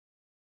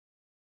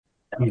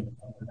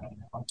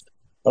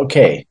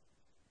Okay,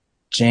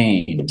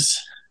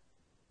 James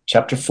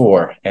chapter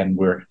 4, and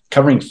we're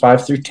covering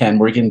 5 through 10.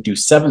 We're going to do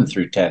 7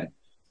 through 10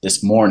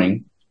 this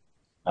morning.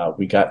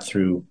 We got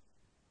through,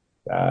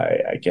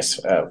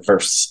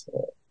 verse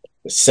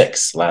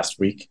 6 last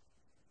week.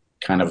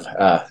 Kind of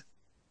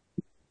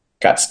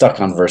got stuck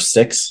on verse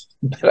 6,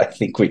 but I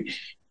think we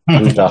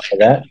moved off of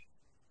that.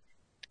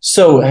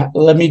 So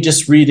let me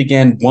just read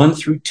again 1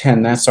 through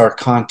 10. That's our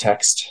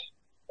context.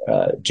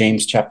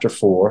 James chapter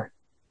 4,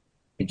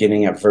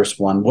 beginning at verse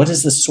 1. What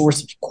is the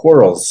source of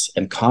quarrels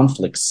and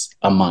conflicts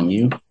among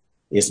you?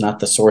 Is not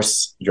the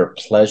source your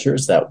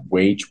pleasures that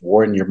wage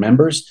war in your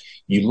members?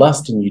 You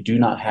lust and you do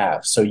not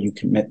have, so you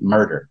commit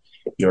murder.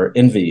 You're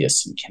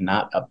envious and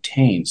cannot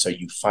obtain, so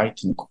you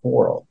fight and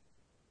quarrel.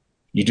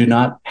 You do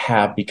not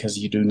have because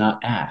you do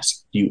not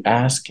ask. You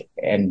ask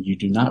and you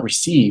do not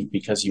receive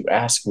because you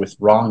ask with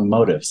wrong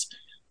motives,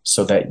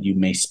 so that you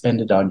may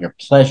spend it on your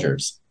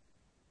pleasures.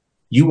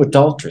 You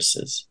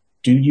adulteresses,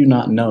 do you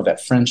not know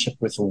that friendship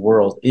with the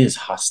world is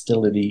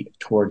hostility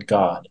toward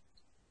God?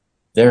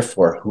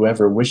 Therefore,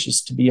 whoever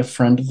wishes to be a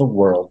friend of the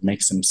world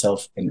makes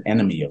himself an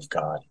enemy of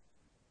God.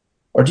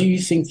 Or do you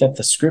think that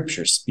the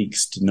scripture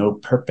speaks to no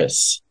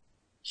purpose?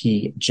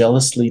 He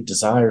jealously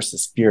desires the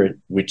Spirit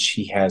which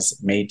he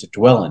has made to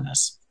dwell in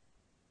us.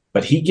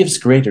 But he gives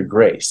greater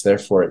grace.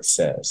 Therefore it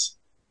says,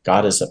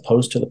 God is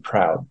opposed to the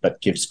proud,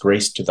 but gives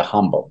grace to the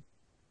humble.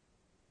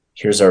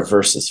 Here's our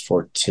verses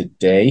for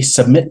today.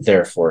 Submit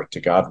therefore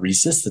to God,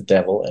 resist the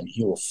devil, and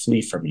he will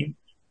flee from you.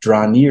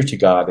 Draw near to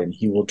God, and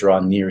he will draw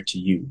near to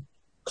you.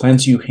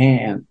 Cleanse your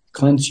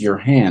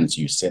hands,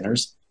 you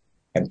sinners,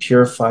 and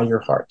purify your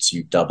hearts,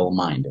 you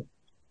double-minded.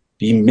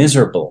 Be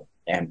miserable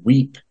and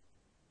weep,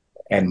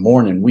 and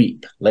mourn and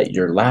weep. Let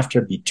your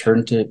laughter be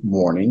turned to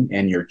mourning,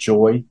 and your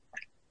joy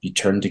be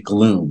turned to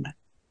gloom.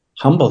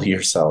 Humble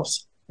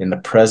yourselves in the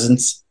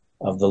presence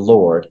of the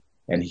Lord,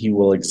 and he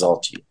will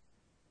exalt you.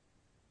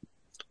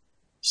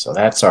 So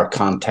that's our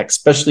context,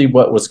 especially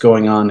what was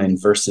going on in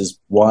verses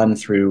 1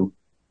 through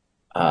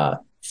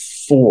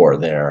 4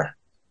 there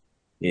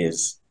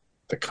is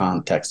the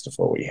context of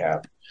what we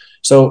have.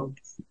 So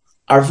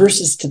our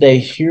verses today,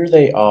 here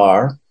they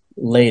are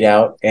laid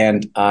out,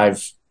 and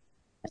I've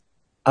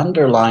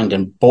underlined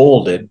and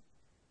bolded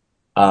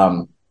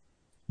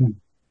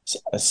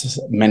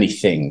many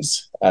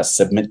things.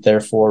 Submit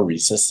therefore,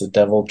 resist the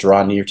devil,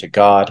 draw near to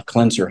God,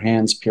 cleanse your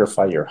hands,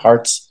 purify your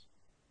hearts,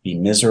 be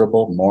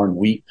miserable, mourn,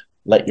 weep.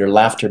 Let your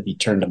laughter be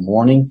turned to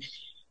mourning,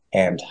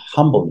 and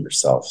humble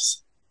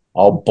yourselves,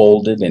 all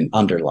bolded and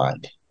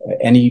underlined.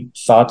 Any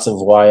thoughts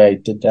of why I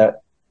did that?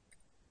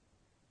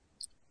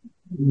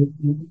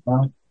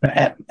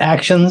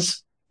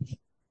 Actions.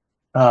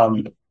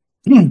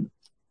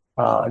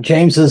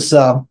 James is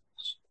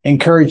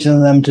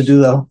encouraging them to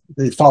do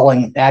the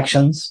following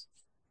actions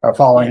or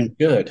following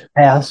good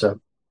paths.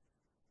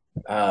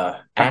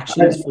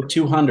 Actions for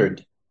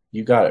 200.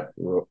 You got it.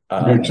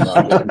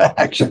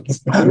 Actions.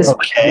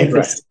 Okay.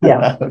 Right.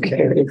 Yeah.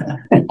 Okay.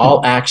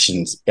 All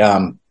actions.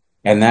 And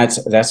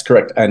that's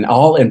correct. And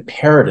all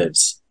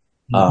imperatives.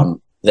 A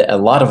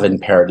lot of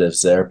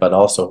imperatives there, but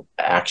also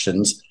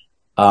actions.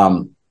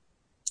 And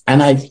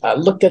I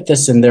looked at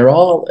this, and they're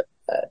all,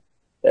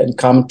 and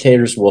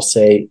commentators will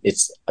say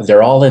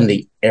they're all in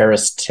the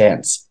aorist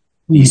tense.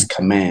 These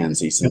commands,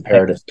 these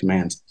imperative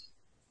commands.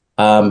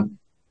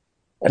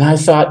 And I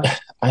thought,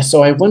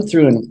 so I went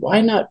through, and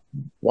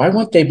why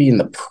won't they be in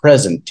the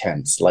present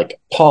tense? Like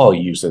Paul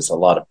uses a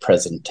lot of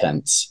present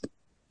tense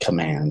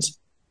commands.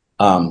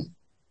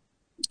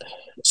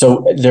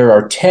 So there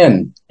are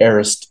 10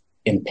 aorist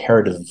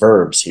imperative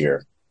verbs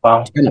here.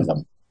 Wow. 10 of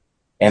them.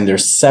 And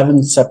there's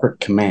 7 separate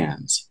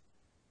commands,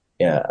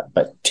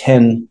 but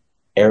 10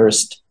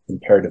 aorist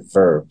imperative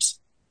verbs.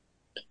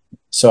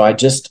 So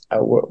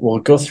we'll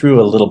go through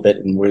a little bit,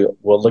 and we'll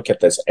look at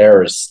this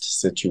aorist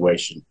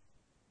situation.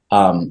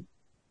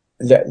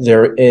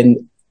 They're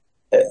in,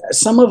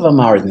 some of them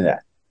are in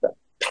that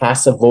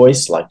passive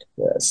voice, like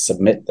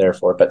submit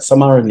therefore, but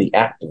some are in the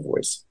active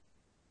voice.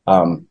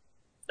 And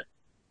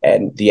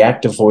the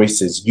active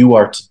voice is you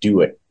are to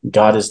do it.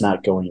 God is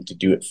not going to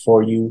do it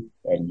for you,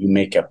 and you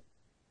make a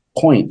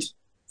point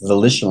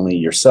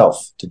volitionally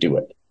yourself to do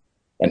it.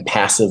 And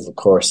passive, of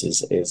course,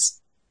 is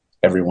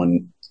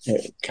everyone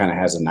kind of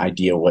has an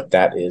idea what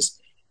that is.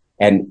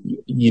 And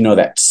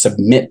that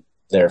submit,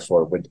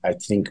 therefore, would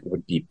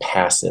be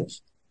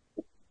passive,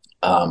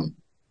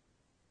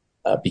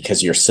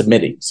 because you're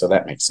submitting. So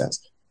that makes sense.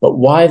 But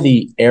why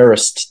the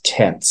aorist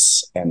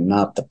tense and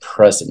not the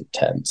present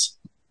tense?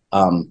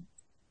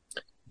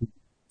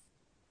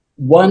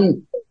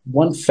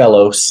 One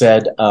fellow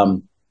said,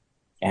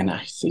 and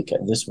I think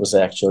this was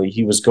actually,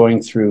 he was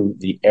going through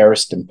the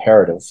aorist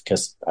imperative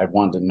because I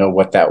wanted to know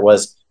what that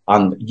was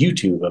on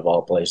YouTube of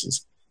all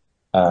places.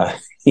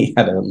 He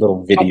had a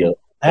little video.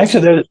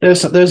 Actually,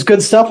 there's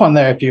good stuff on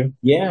there if you're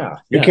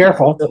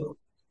careful.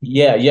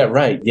 Yeah,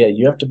 right. Yeah,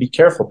 you have to be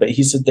careful. But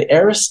he said the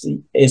aorist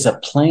is a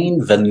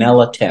plain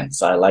vanilla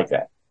tense. I like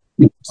that.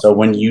 So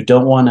when you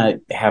don't want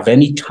to have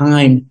any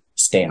time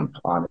stamp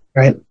on it,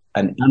 right,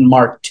 an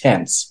unmarked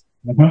tense,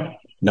 Mhm.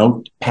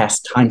 no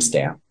past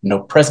timestamp, no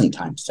present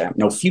timestamp,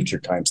 no future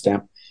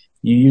timestamp.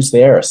 You use the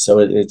aorist, so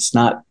it's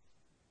not.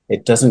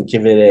 It doesn't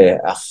give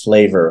it a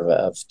flavor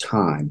of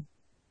time.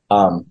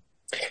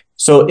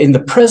 So in the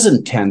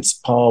present tense,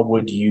 Paul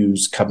would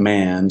use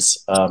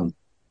commands: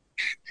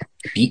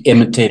 be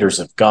imitators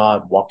of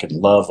God, walk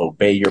in love,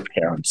 obey your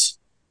parents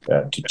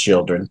to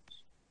children,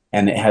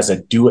 and it has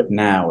a do it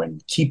now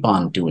and keep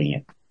on doing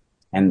it,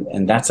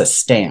 and that's a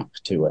stamp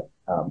to it.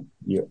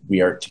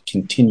 We are to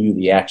continue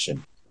the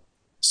action.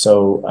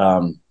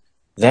 So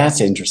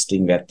that's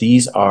interesting that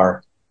these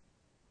are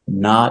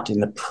not in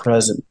the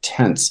present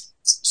tense.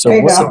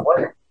 So what's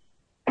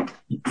it?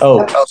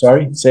 Oh,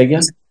 sorry. Say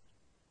again.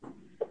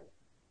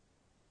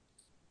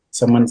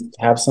 Someone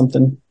have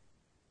something?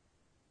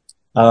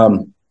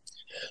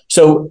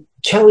 So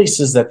Kelly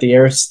says that the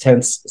aorist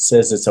tense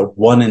says it's a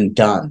one and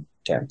done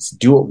tense.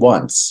 Do it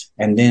once.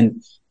 And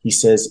then he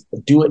says,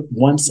 do it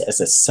once as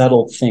a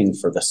settled thing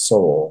for the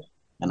soul.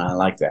 And I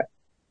like that.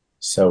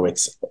 So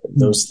it's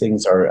those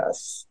things are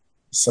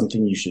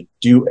something you should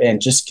do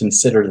and just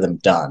consider them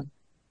done.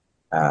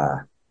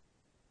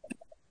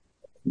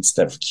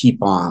 Instead of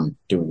keep on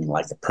doing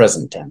like the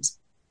present tense.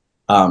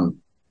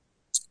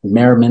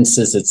 Merriman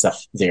says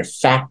they're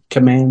fact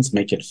commands,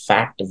 make it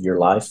fact of your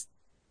life.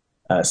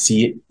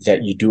 See it,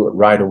 that you do it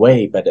right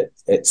away, but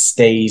it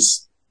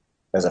stays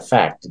as a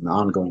fact, an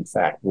ongoing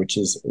fact, which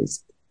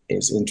is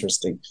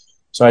interesting.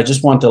 So I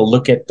just want to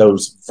look at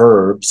those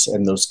verbs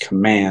and those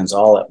commands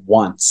all at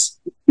once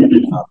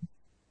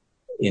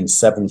in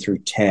 7 through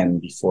 10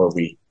 before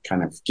we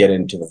kind of get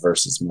into the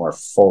verses more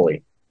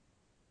fully.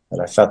 But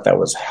I thought that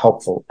was a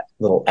helpful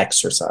little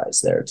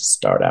exercise there to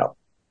start out.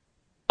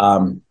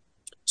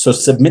 So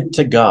submit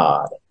to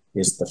God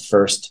is the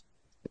first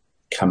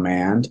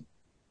command.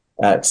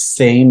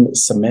 Same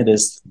submit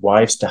as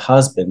wives to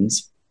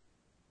husbands.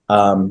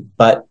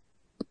 But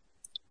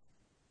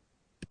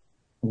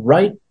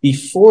right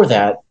before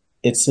that,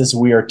 it says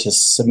we are to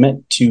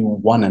submit to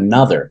one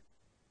another.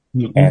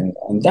 Mm-hmm.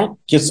 And that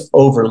gets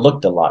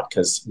overlooked a lot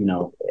because,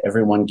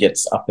 everyone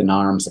gets up in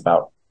arms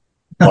about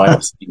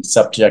wives being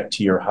subject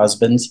to your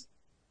husbands,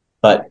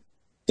 but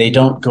they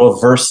don't go a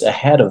verse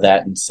ahead of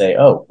that and say,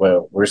 oh,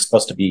 well, we're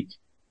supposed to be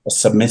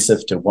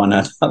submissive to one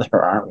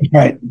another, aren't we?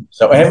 Right.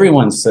 So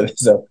everyone's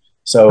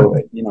so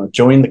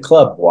join the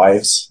club,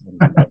 wives.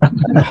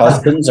 And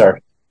husbands are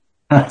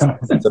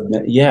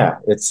yeah,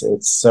 it's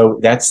so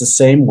that's the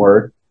same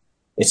word.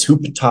 It's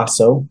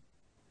hupotasso,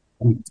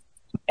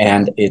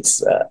 and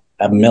it's a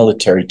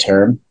military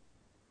term.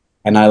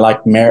 And I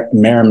like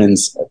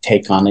Merriman's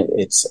take on it.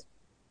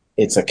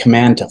 It's a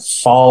command to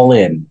fall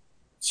in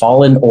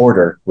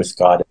order with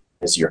God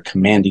as your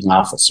commanding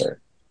officer,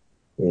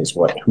 is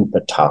what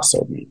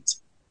hupotasso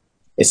means.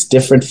 It's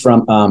different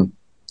from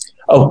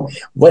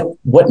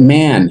what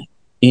man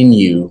in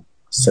you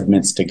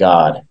submits to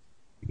God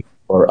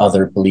or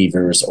other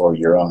believers or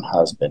your own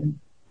husband?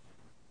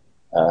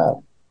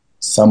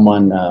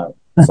 Someone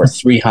for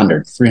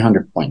 300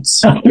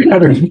 points.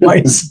 300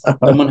 points.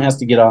 Someone has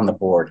to get on the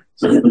board.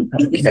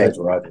 Okay.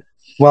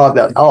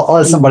 Well, I'll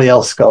let somebody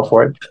else go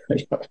for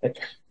it.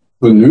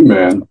 The new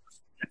man.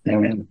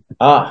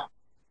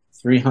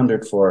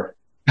 300 for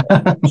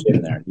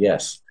Jim there.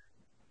 Yes.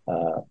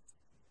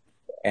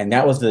 And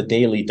that was the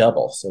daily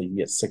double, so you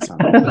get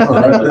 600.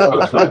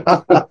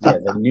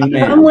 The new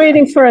man. I'm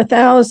waiting for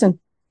 1,000.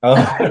 Oh,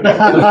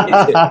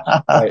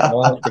 right,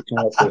 I'll have to come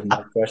up with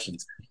more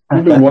questions.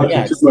 You've been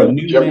watching too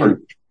much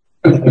Jeopardy.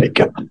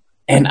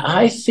 And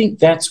I think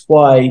that's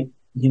why,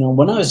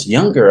 when I was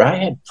younger, I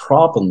had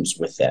problems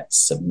with that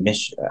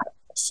submission,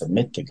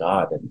 submit to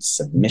God and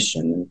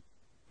submission.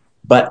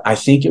 But I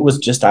think it was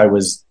just I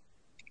was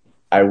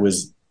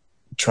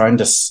trying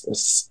to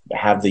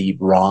have the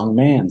wrong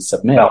man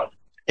submit. No.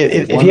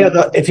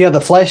 If you have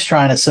the flesh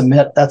trying to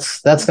submit,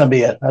 that's going to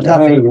be a toughie.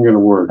 That isn't going to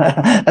work.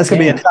 That's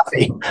going to be a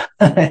toughie.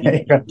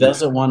 He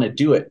doesn't want to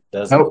do it,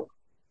 does nope.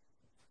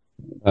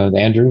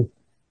 Andrew?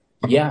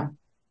 Yeah.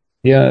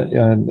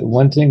 Yeah.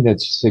 One thing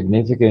that's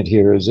significant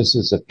here is this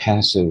is a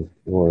passive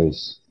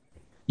voice.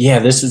 Yeah,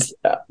 this is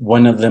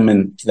one of them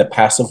in the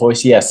passive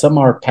voice. Yeah, some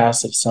are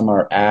passive, some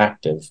are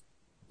active.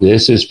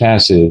 This is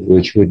passive,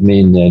 which would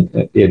mean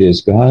that it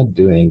is God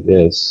doing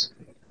this,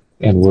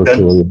 and we're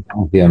to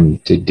allow him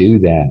to do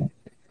that.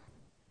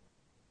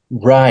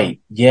 Right.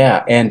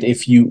 Yeah. And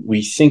if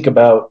we think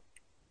about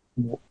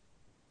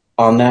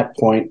on that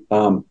point,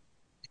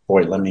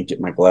 let me get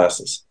my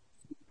glasses.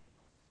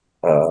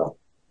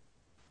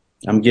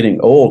 I'm getting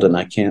old and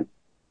I can't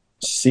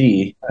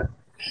see.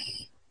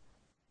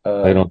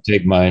 I don't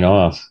take mine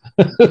off.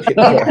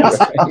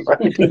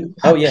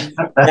 Oh yeah.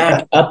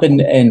 Back up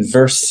in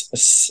verse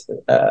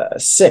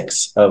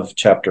 6 of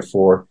chapter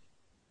 4.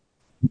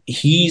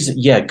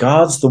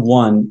 God's the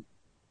one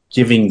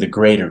giving the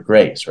greater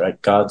grace,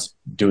 right? God's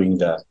doing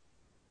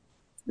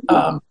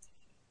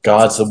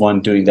God's the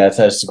one doing that.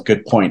 That's a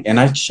good point. And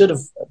I should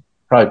have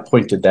probably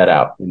pointed that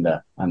out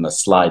on the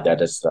slide.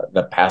 That is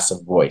the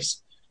passive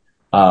voice.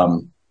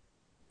 And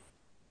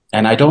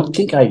I don't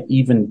think I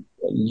even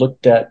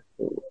looked at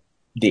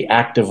the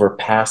active or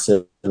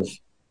passive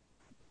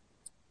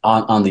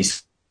on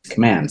these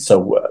commands.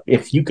 So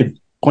if you could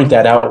point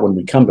that out when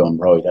we come to them,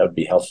 Roy, that would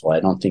be helpful. I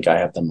don't think I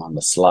have them on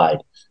the slide.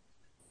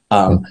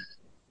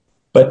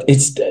 But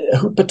it's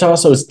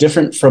hupatasso is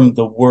different from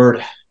the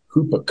word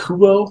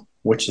hupakuo,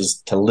 which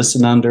is to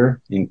listen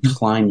under,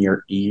 incline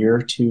your ear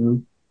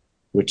to,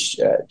 which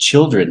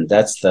children,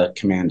 that's the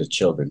command to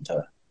children,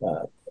 to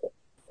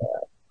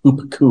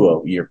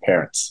hupakuo your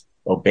parents,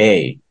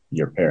 obey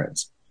your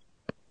parents.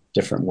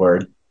 Different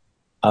word.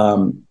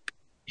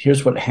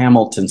 Here's what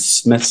Hamilton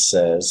Smith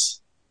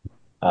says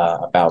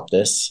about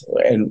this,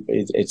 and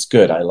it's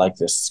good. I like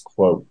this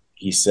quote.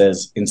 He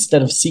says,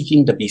 instead of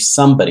seeking to be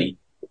somebody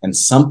and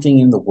something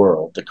in the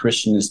world, the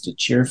Christian is to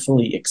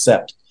cheerfully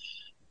accept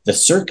the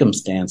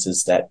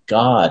circumstances that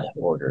God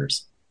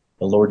orders.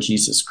 The Lord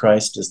Jesus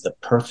Christ is the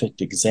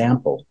perfect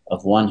example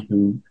of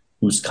one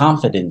whose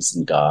confidence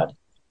in God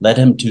led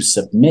him to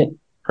submit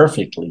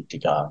perfectly to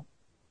God.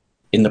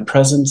 In the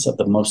presence of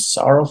the most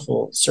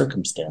sorrowful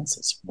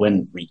circumstances,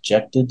 when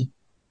rejected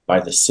by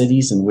the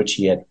cities in which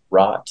he had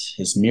wrought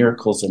his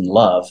miracles in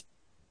love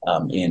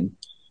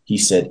he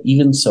said,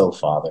 even so,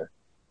 Father,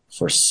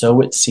 for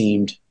so it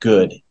seemed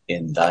good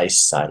in thy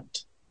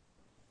sight.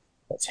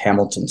 That's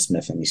Hamilton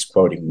Smith, and he's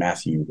quoting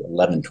Matthew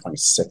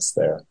 11:26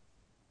 there.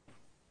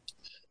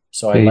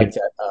 So I like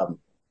that.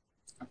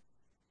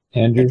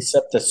 Andrew?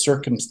 Accept the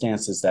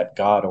circumstances that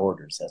God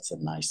orders. That's a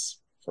nice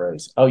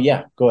phrase. Oh,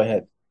 yeah, go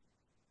ahead.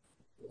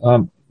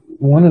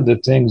 One of the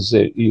things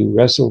that you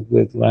wrestled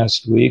with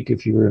last week,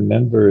 if you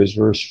remember, is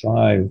verse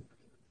 5.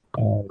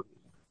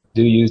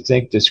 Do you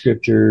think the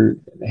scripture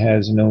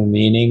has no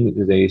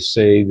meaning? They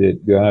say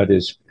that God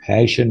is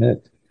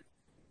passionate,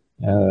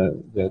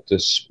 that the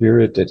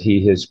spirit that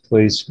he has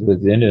placed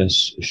within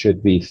us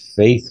should be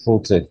faithful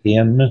to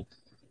him.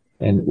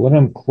 And what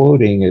I'm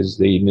quoting is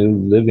the New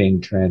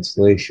Living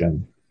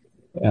Translation.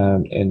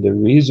 And the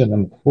reason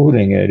I'm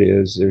quoting it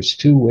is there's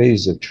two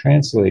ways of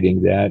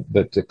translating that,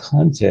 but the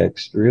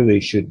context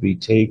really should be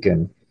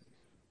taken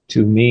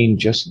to mean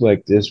just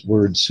like this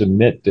word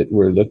submit that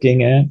we're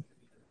looking at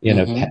in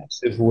a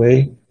passive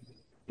way,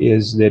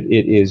 is that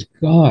it is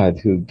God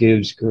who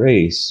gives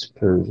grace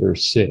per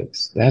verse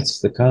 6.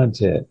 That's the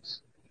context.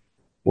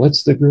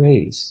 What's the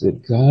grace?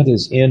 That God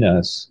is in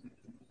us,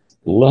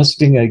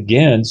 lusting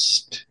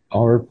against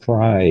our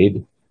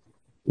pride,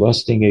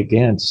 lusting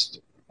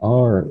against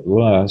our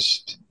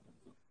lust.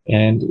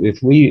 And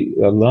if we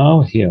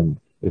allow him,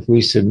 if we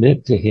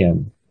submit to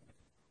him,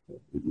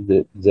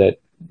 that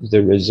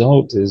the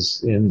result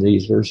is in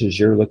these verses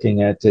you're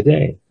looking at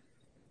today.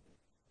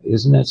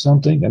 Isn't that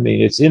something? I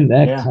mean, it's in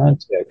that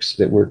context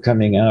that we're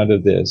coming out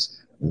of this.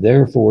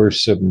 Therefore,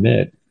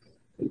 submit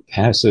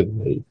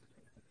passively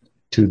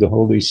to the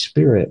Holy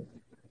Spirit,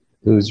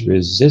 who's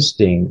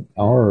resisting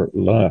our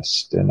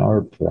lust and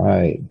our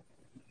pride.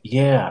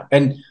 Yeah,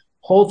 and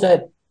hold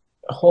that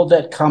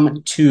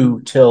comment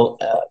too till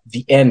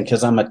the end,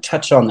 because I'm gonna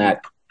touch on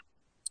that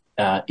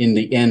in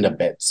the end a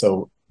bit.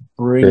 So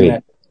bring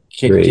that.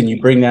 Can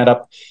you bring that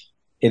up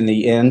in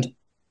the end?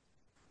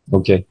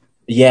 Okay.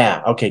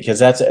 Yeah. Okay. Because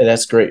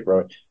that's great,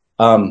 Roy.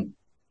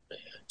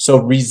 So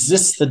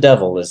resist the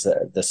devil is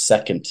the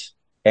second.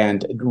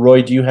 And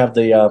Roy, do you have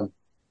the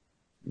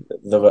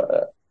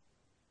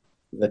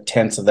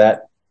tense of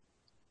that?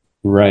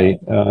 Right.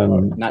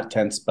 Not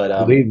tense, but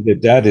I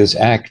believe that is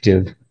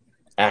active.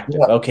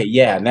 Active. Yeah. Okay.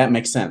 Yeah, and that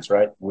makes sense,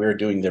 right? We're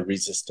doing the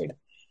resisting.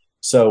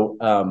 So,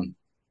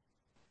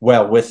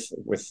 well, with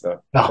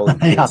the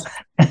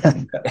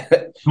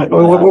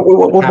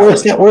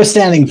we're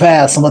standing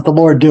fast and let the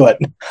Lord do it.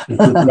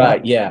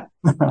 Right. Yeah.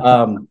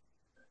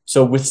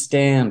 So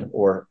withstand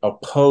or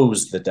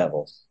oppose the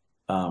devil,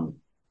 and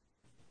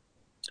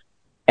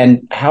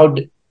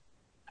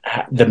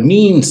the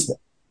means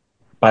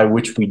by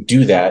which we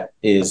do that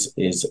is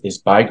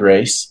by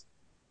grace.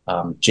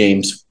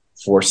 James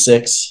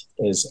 4:6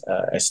 is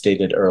as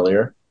stated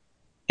earlier,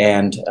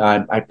 and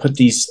I put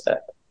these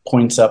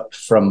points up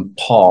from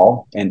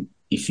Paul and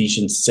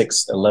Ephesians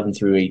 6:11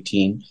 through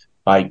 18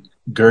 by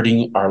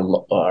girding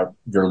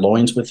your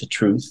loins with the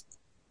truth,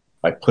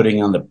 by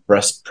putting on the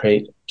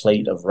breastplate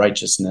of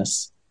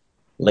righteousness,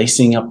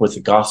 lacing up with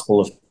the gospel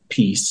of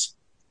peace,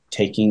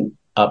 taking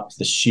up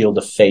the shield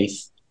of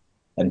faith,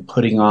 and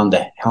putting on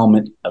the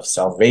helmet of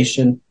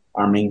salvation,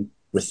 arming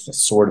with the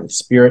sword of the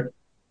Spirit,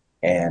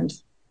 and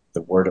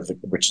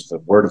which is the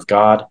word of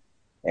God,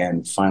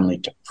 and finally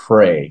to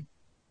pray.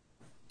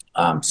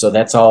 So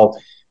that's all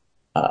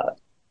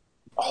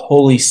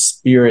Holy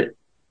Spirit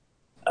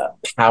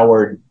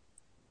powered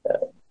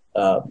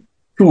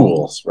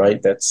tools,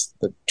 right? That's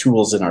the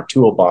tools in our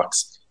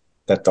toolbox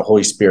that the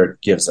Holy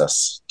Spirit gives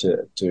us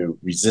to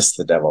resist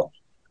the devil.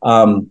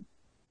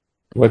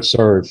 What's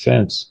our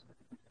offense?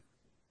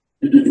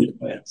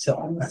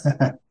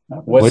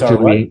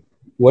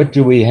 What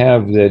do we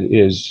have that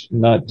is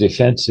not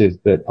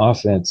defensive but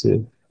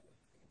offensive?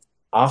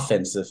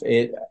 Offensive.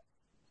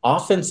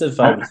 Offensive,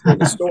 I would say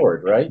the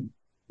sword, right?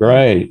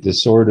 Right. The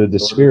sword of the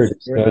Sword of Spirit the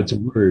is Spirit. God's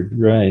word.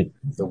 Right.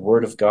 The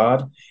word of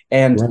God.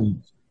 And Right.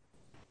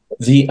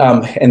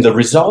 the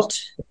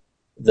result,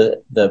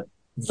 the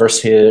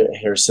verse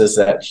here says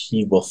that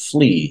he will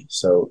flee.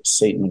 So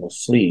Satan will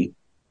flee.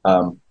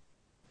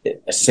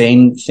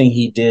 Same thing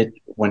he did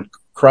when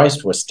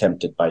Christ was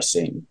tempted by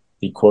Satan.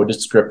 He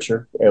quoted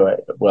scripture,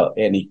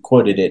 and he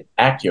quoted it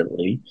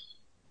accurately,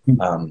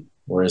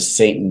 whereas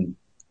Satan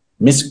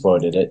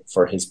misquoted it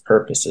for his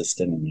purposes,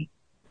 didn't he?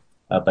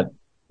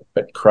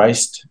 But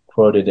Christ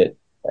quoted it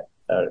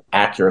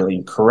accurately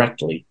and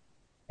correctly,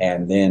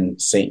 and then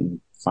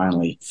Satan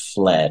finally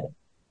fled.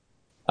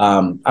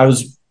 I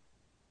was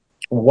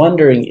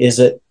wondering,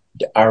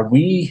 are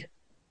we,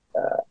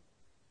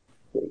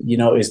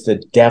 is the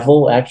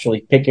devil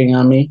actually picking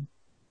on me?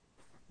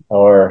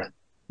 Or,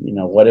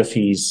 what if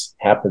he's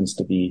happens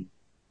to be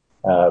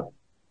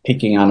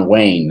picking on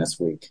Wayne this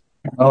week?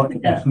 Oh,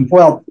 yeah.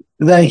 Well,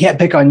 then he can't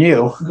pick on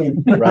you.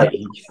 Right.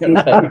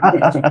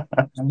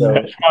 So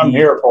I'm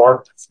here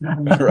for.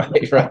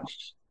 right.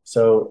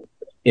 So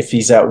if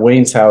he's at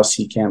Wayne's house,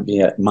 he can't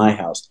be at my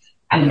house.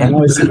 And I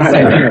was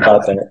thinking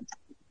about that.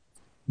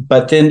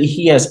 But then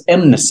he has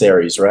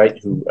emissaries, right?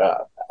 Who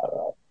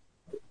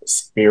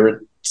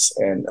spirits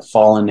and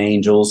fallen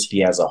angels. He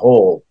has a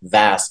whole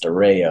vast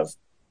array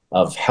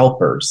of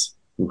helpers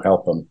who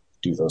help him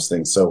do those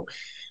things.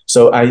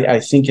 So I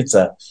think it's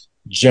a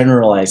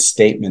generalized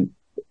statement.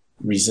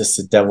 Resist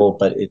the devil,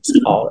 but it's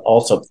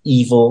also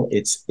evil.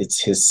 It's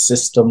his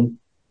system.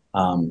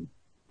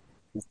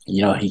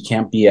 He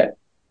can't be at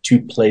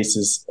two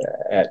places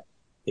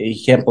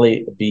he can't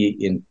be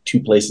in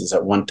two places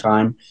at one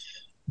time.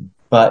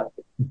 But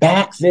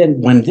back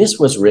then, when this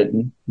was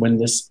written, when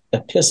this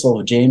epistle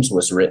of James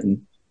was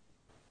written,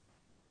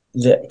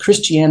 the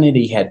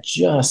Christianity had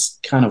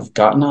just kind of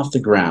gotten off the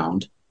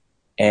ground,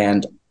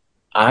 and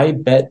I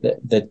bet that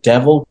the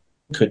devil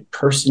could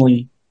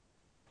personally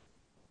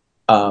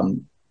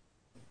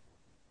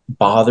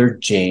bother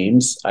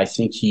James. I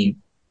think he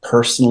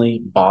personally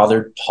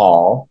bothered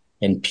Paul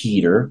and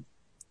Peter,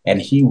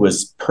 and he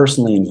was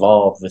personally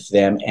involved with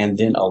them, and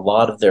then a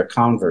lot of their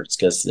converts,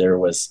 because there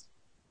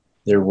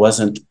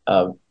wasn't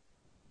a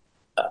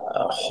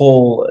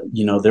whole,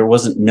 there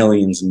wasn't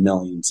millions and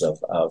millions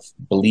of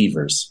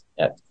believers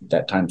at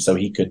that time. So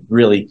he could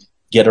really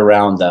get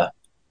around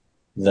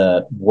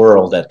the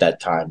world at that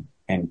time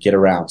and get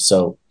around.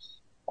 So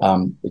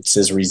it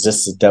says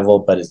resist the devil,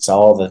 but it's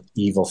all the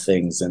evil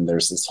things. And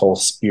there's this whole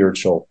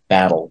spiritual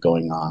battle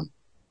going on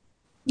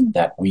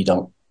that we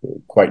don't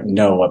quite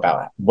know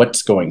about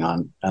what's going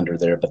on under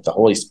there. But the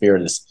Holy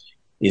Spirit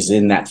is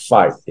in that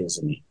fight,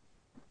 isn't he?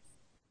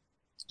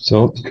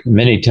 So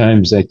many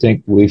times I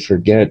think we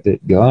forget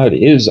that God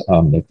is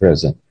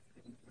omnipresent.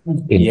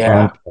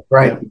 Yeah,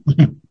 right.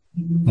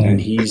 And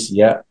he's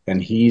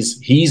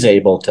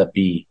able to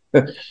be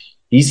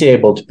he's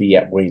able to be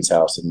at Wayne's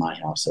house and my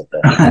house at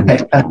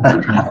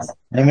that.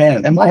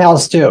 Amen. And my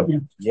house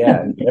too.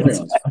 Yeah, and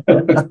everyone's.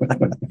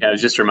 Yeah, I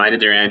was just reminded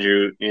there,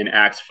 Andrew, in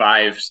Acts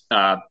 5,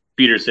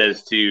 Peter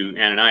says to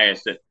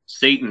Ananias that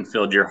Satan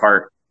filled your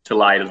heart to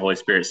lie to the Holy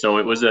Spirit. So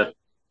it was a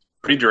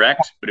pretty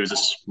direct, but it was a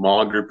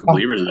small group of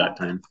believers at that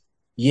time.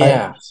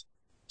 Yeah.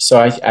 So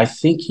I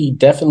think he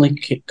definitely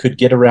could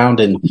get around,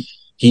 and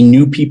he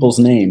knew people's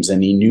names,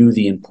 and he knew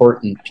the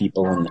important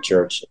people in the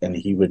church, and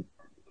he would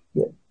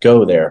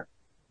go there.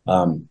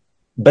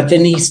 But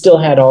then he still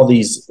had all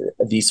these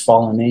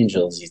fallen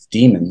angels, these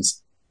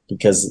demons,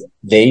 because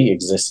they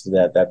existed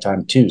at that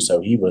time too.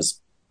 So he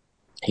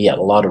had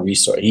a lot of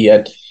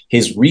resources.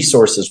 His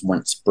resources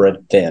weren't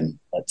spread thin,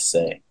 let's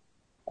say.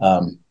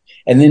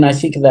 And then I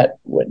think of that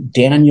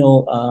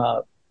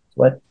Daniel,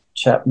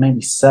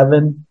 maybe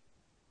 7,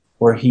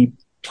 where he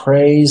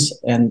prays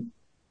and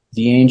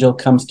the angel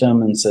comes to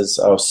him and says,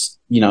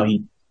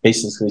 he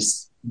basically,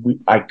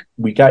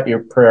 we got your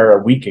prayer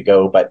a week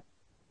ago, but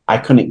I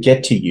couldn't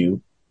get to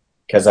you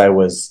because I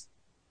was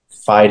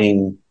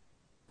fighting.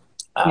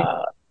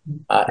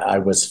 I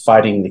was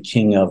fighting the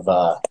king of.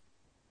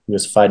 He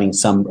was fighting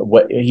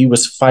he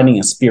was fighting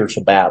a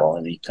spiritual battle,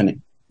 and he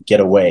couldn't get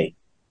away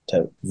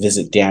to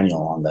visit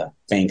Daniel on the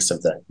banks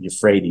of the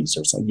Euphrates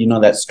or something. You know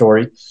that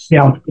story?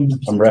 Yeah.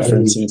 I'm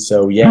referencing.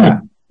 So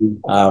yeah.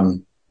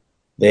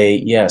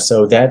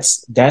 So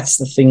that's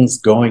the things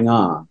going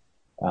on.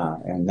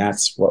 And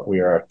that's what we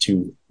are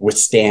to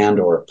withstand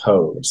or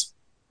oppose.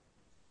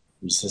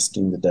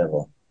 Resisting the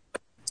devil.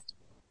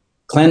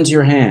 Cleanse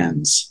your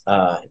hands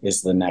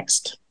is the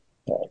next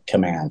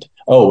command.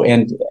 Oh,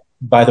 and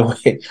by the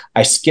way,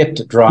 I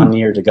skipped draw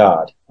near to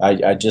God.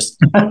 I'm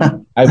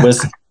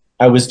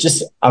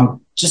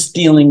just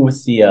dealing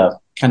with the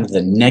kind of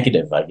the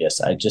negative, I guess.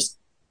 I just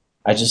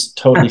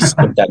totally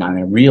skipped that, and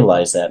I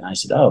realized that, and I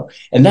said, "Oh,"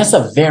 and that's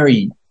a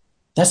very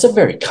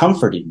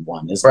comforting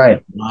one, isn't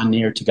it? Draw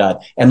near to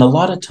God, and a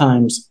lot of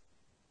times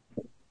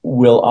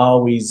we'll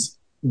always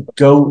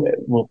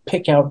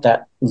pick out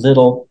that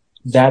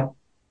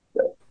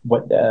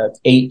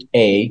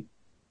 8a,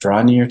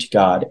 draw near to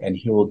God, and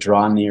He will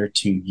draw near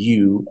to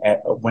you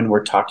when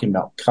we're talking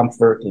about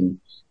comfort and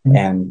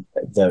and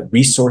the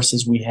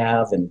resources we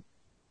have. And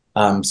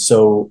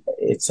so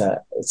it's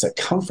a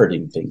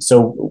comforting thing.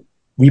 So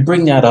we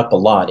bring that up a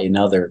lot in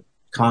other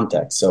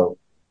contexts. So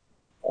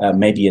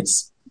maybe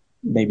it's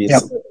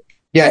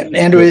Yeah,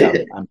 Andrew,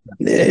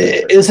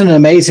 isn't it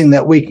amazing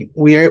that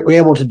we're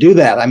able to do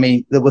that? I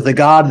mean, with the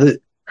God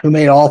who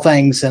made all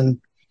things and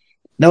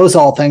knows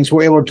all things,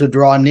 we're able to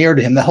draw near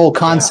to him. The whole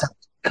concept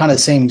kind of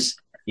seems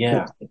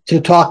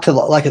to talk to,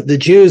 like the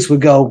Jews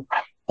would go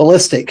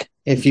ballistic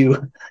if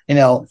you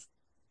know,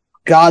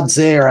 God's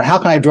there. How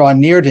can I draw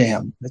near to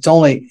him? It's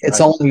only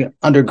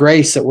under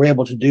grace that we're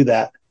able to do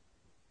that.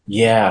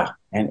 Yeah.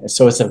 And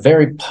so it's a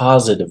very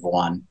positive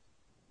one.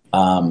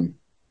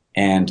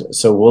 And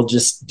so we'll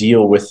just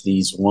deal with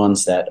these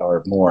ones that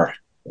are more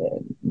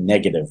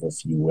negative,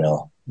 if you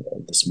will,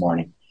 this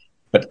morning.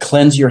 But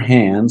cleanse your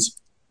hands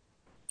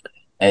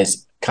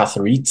as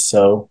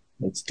katharizo.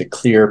 It's to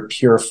clear,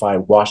 purify,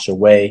 wash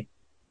away.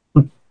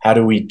 How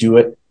do we do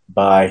it?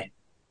 By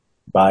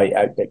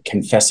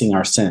confessing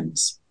our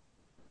sins.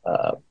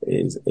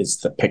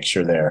 Is the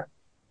picture there.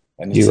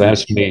 And you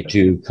asked me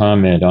to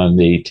comment on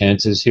the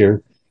tenses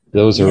here.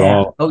 Those are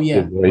all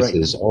active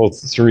voices. Right. All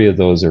three of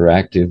those are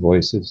active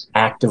voices.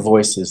 Active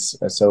voices.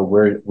 So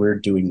we're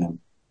doing them.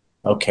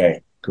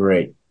 Okay,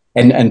 great.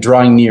 And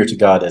drawing near to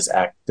God is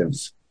active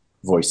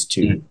voice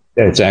too.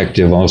 That's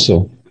active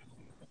also.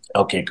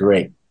 Okay,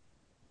 great.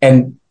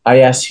 And I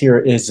ask here,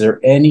 is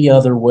there any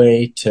other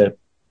way to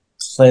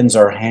cleanse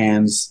our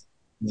hands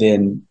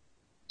than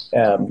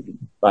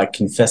by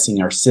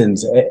confessing our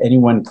sins?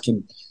 Anyone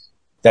can?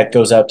 That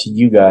goes out to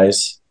you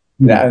guys.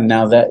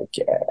 Now that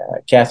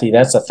Kathy,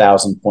 that's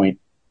 1,000 point.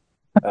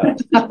 Okay.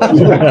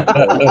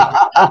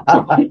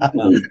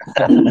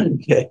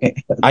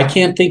 I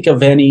can't think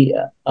of any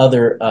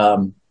other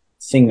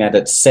thing that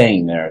it's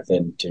saying there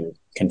than to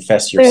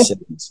confess your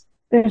sins.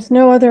 There's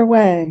no other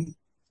way.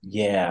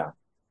 Yeah.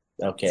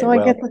 Okay. So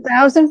I get the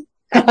 1,000.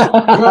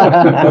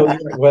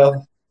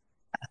 Well,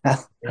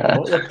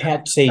 what would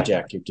Pat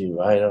Sajak do?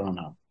 I don't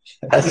know.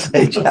 Pat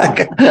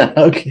Sajak.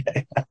 Okay.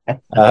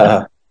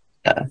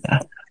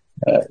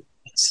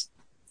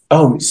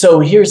 So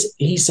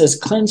he says,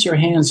 cleanse your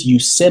hands, you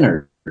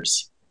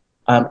sinners.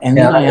 And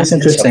then I ask,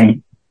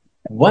 interesting.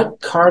 What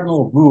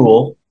cardinal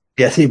rule?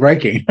 Yes, he's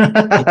breaking.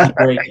 Is he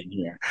breaking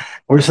here?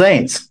 We're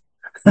saints.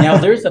 Now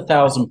there's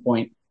 1,000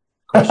 point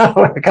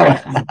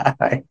question.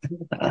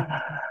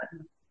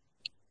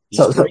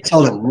 So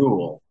the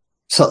rule.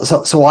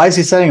 So why is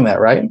he saying that?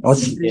 Right?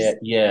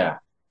 Yeah.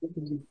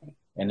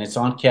 And it's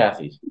on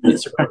Kathy.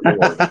 It's her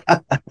reward.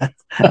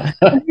 I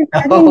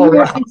didn't hear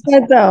what you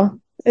said though.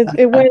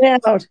 It went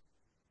out.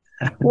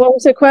 What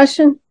was the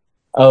question?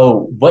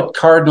 Oh, what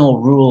cardinal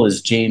rule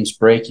is James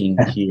breaking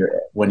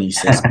here when he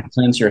says,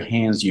 cleanse your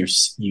hands, you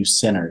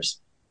sinners?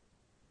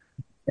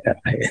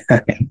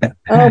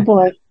 Oh,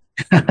 boy.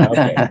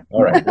 Okay.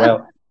 All right.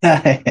 Well,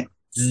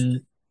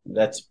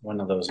 that's one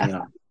of those,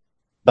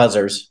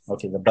 buzzers.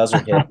 Okay, the buzzer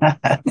hit.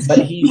 But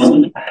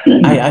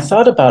I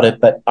thought about it,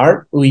 but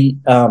we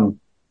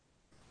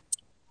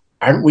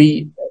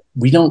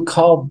don't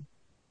call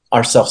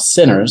ourselves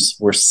sinners,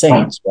 we're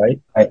saints, right?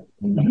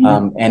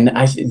 And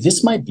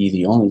this might be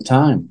the only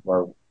time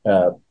where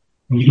a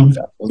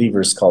believer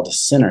is called a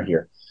sinner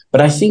here.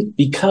 But I think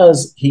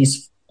because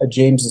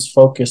James is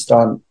focused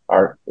on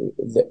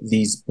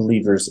these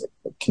believers'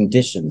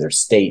 condition, their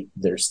state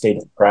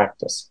of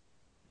practice,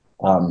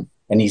 and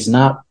he's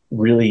not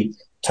really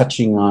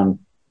touching on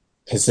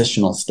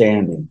positional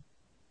standing,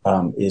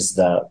 is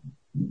the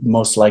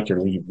most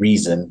likely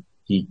reason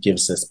he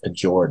gives this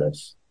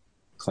pejorative,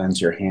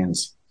 cleanse your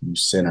hands, you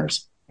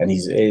sinners. And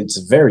it's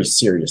very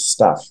serious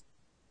stuff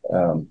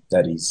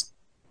that he's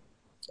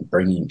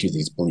bringing to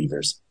these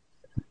believers.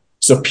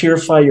 So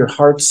purify your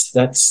hearts,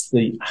 that's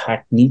the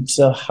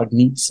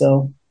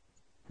hagnizo,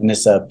 and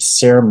it's a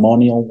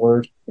ceremonial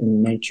word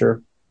in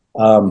nature.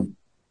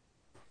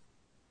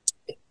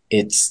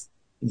 It's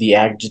the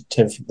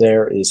adjective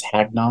there is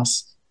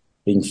hagnos,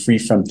 being free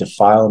from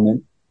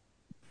defilement,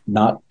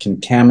 not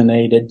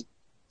contaminated.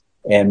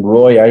 And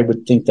Roy, I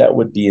would think that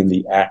would be in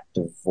the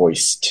active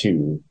voice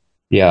too.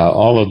 Yeah,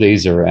 all of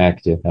these are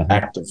active.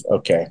 Active,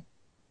 okay.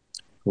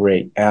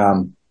 Great.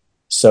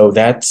 So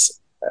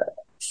that's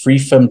free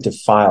from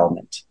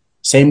defilement.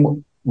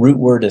 Same root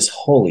word as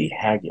holy,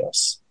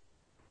 hagios.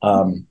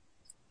 And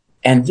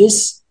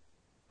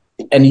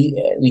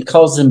he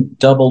calls them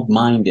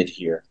double-minded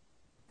here.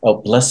 Oh,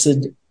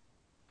 blessed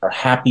or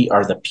happy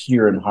are the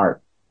pure in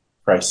heart,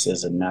 Christ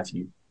says in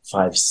Matthew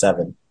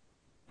 5:7.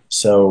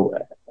 So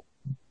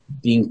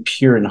being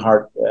pure in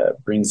heart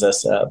brings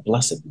us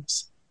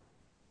blessedness.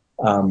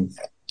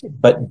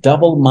 But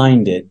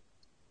double-minded,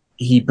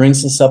 he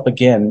brings this up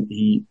again.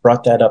 He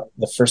brought that up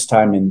the first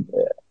time in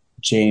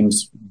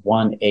James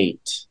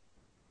 1:8.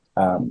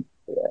 And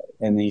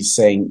he's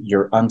saying,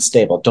 you're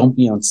unstable. Don't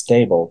be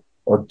unstable,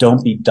 or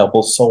don't be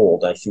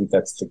double-souled. I think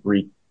that's the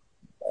Greek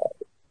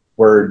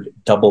word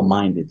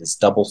double-minded, is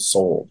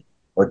double-souled,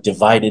 or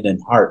divided in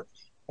heart.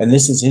 And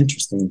this is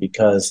interesting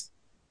because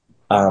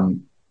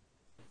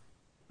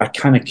I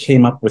kind of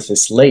came up with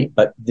this late,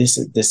 but this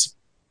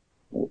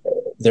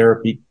there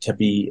be to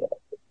be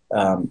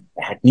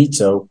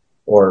hagnizo,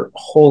 or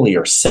holy,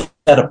 or set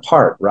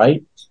apart,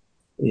 right?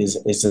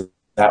 Is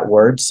that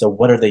word? So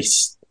what are they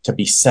to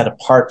be set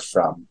apart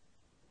from?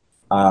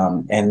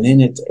 And then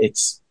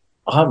it's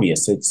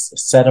obvious, it's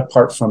set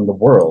apart from the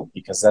world,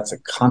 because that's a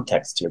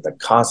context here, the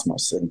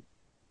cosmos. And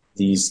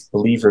these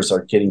believers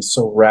are getting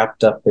so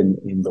wrapped up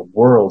in the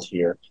world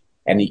here,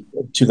 and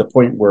to the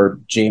point where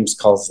James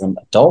calls them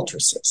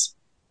adulteresses.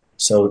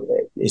 So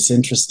it's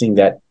interesting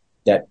that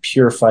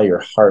purify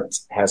your heart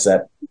has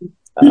that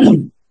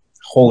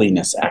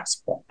holiness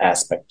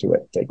aspect to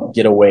it, to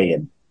get away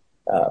and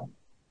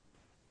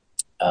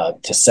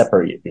to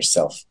separate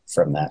yourself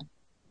from that.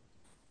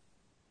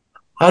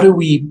 How do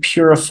we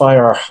purify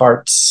our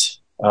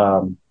hearts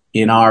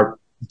in our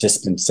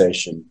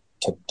dispensation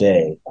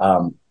today?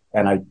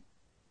 And I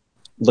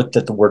looked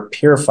at the word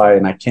purify,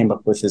 and I came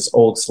up with this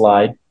old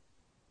slide.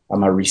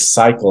 I'm going to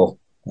recycle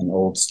an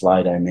old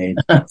slide I made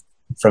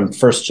from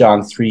 1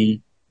 John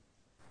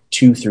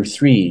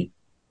 3:2-3.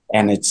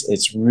 And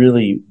it's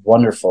really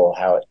wonderful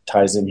how it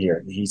ties in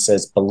here. He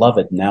says,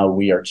 "Beloved, now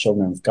we are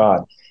children of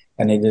God,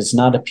 and it has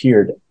not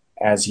appeared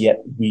as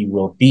yet we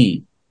will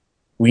be.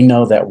 We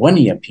know that when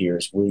he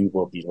appears, we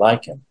will be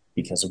like him,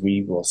 because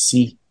we will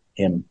see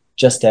him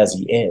just as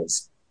he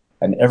is.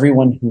 And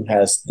everyone who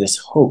has this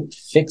hope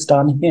fixed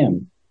on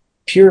him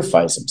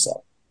purifies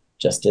himself,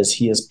 just as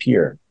he is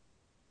pure."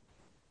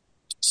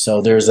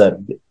 So there's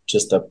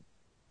just a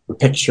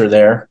picture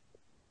there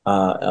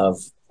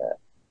of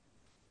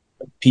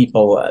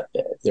people.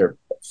 They're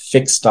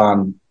fixed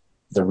on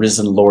the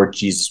risen Lord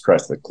Jesus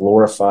Christ, the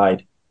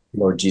glorified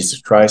Lord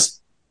Jesus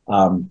Christ.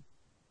 The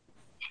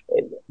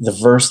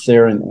verse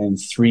there in 1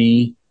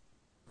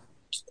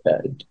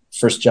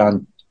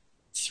 John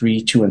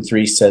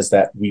 3:2-3 says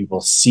that we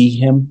will see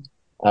him,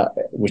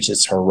 which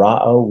is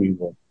harao. We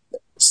will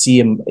see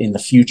him in the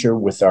future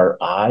with our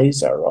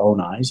eyes, our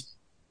own eyes.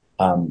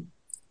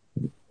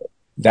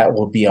 That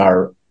will be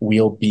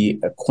we'll be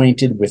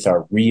acquainted with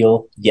our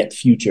real yet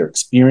future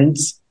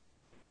experience.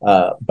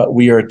 But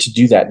we are to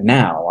do that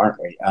now, aren't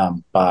we?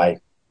 By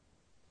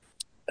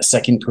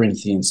 2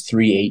 Corinthians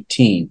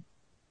 3:18.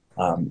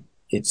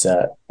 It's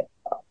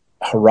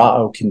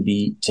harao can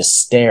be to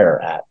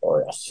stare at,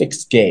 or a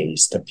fixed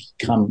gaze, to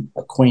become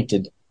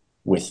acquainted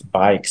with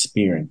by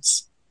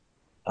experience.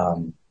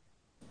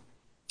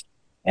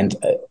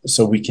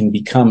 So we can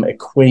become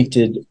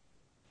acquainted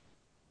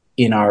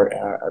in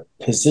our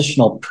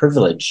positional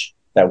privilege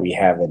that we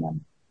have in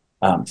him,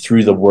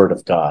 through the Word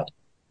of God,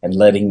 and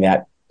letting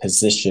that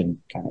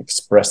position kind of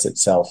express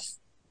itself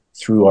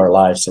through our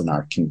lives and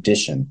our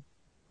condition.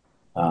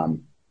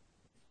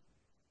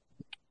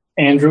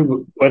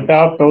 Andrew,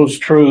 without those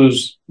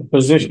truths, the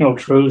positional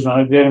truths and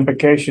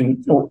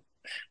identification,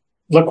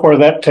 look where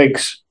that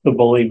takes the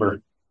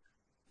believer.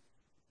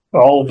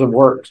 All of the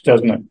works,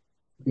 doesn't it?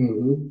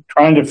 Mm-hmm.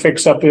 Trying to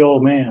fix up the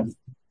old man.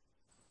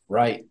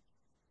 Right.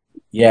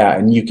 Yeah,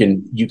 and you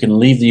can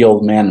leave the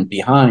old man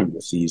behind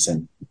with these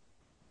and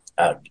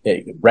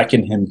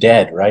reckon him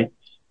dead, right?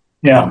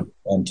 Yeah.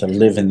 And to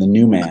live in the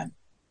new man,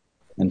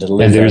 and to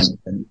live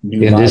in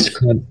new life.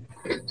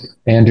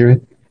 Andrew?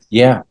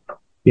 Yeah.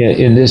 Yeah,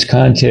 in this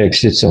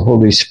context, it's the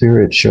Holy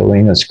Spirit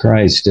showing us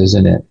Christ,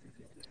 isn't it?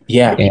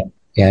 Yeah.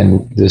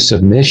 And the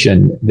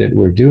submission that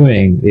we're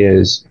doing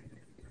is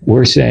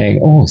we're saying,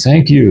 "Oh,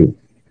 thank you."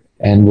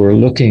 And we're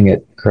looking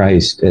at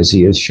Christ as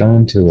he is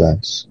shown to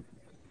us.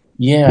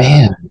 Yeah.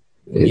 Man,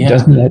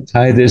 doesn't that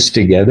tie this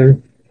together?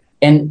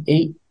 And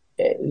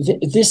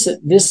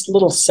this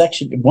little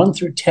section,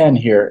 1-10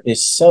 here,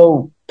 is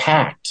so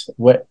packed.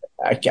 What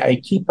I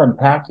keep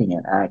unpacking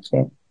it, and I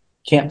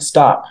can't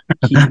stop.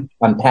 Keep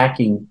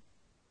unpacking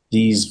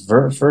these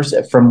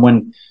verses from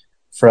when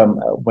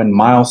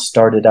Miles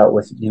started out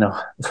with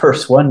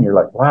verse 1. You're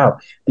like, wow,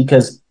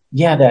 because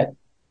that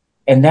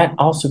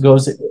also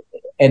goes,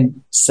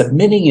 and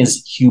submitting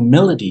is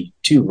humility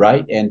too,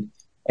 right? And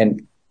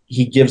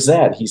he gives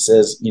that. He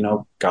says,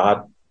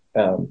 God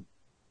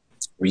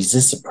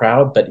resists the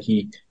proud, but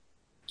he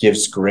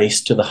gives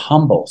grace to the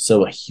humble.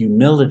 So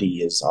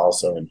humility is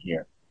also in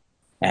here.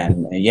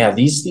 And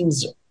these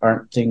things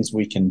aren't things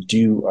we can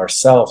do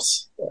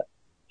ourselves,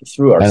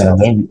 through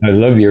ourselves. I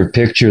love your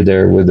picture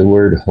there with the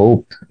word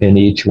hope in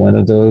each one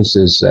of those.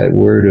 Is that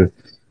word of,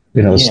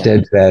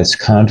 steadfast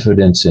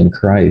confidence in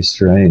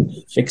Christ, right?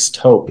 Fixed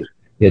hope.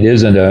 It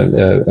isn't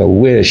a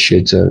wish,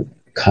 it's a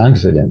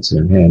confidence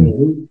in him.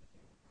 Mm-hmm.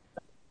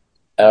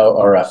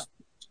 Or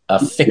a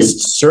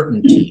fixed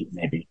certainty,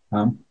 maybe.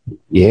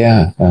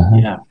 Yeah. Uh-huh.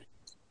 Yeah.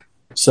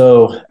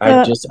 So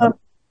it's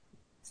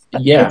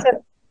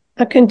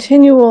a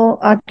continual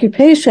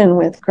occupation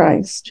with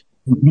Christ.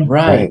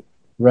 Right.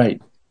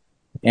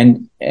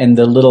 And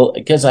the little,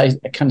 because I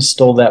kind of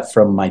stole that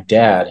from my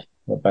dad,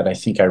 but I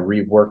think I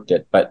reworked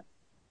it. But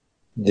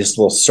this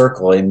little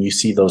circle, and you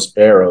see those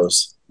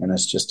arrows, and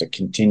it's just a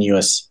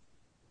continuous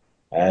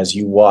as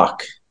you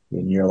walk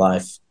in your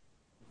life.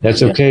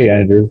 That's okay,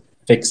 Andrew.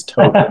 fixed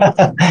hope.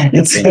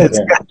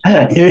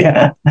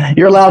 Yeah,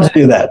 you're allowed to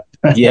do that.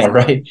 Yeah,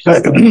 right.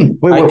 I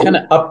kind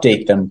of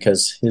update them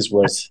because his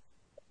was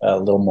a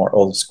little more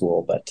old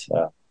school, but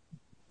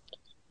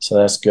so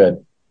that's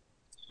good.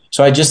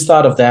 So I just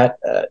thought of that,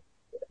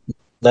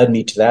 led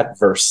me to that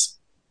verse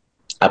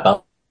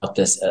about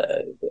this,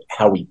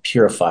 how we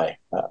purify,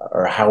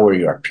 or how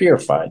we are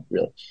purified,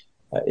 really.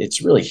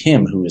 It's really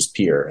him who is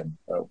pure, and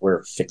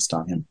we're fixed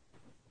on him.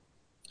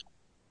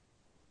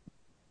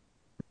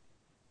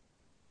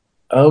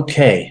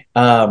 Okay,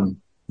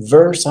 on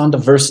to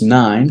verse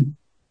 9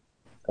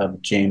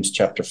 of James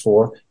chapter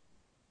 4.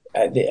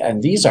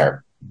 And these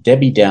are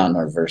Debbie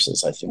Downer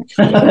verses, I think.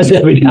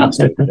 Debbie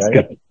Downer,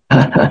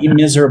 right? Be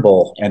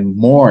miserable and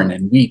mourn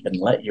and weep, and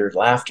let your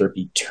laughter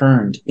be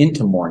turned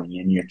into mourning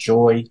and your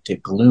joy to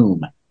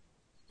gloom.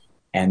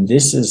 And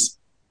this is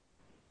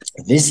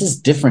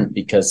different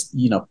because,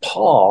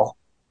 Paul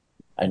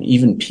and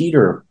even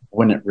Peter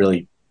wouldn't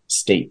really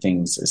state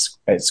things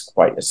as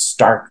quite as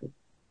starkly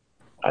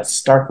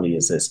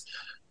as this.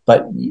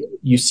 But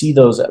you see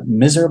those,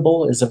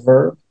 miserable is a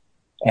verb,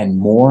 and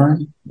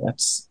mourn,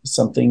 that's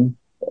something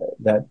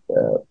that,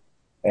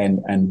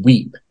 and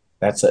weep,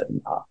 that's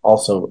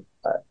also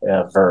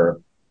a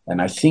verb.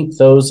 And I think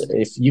those,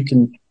 if you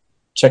can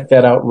check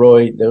that out,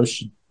 Roy, those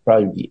should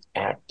probably be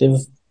active.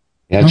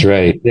 That's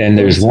right. And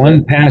there's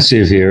one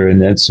passive here,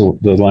 and that's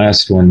the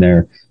last one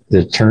there.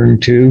 The turn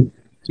to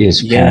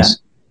is passive.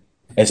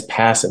 It's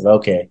passive,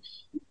 okay.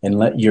 And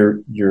let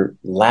your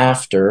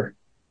laughter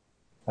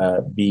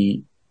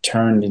be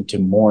turned into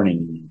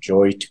mourning and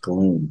joy to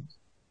gloom.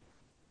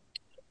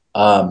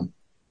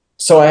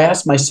 So I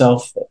asked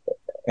myself,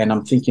 and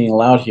I'm thinking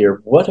aloud here,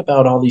 what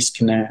about all these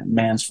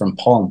commands from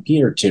Paul and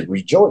Peter to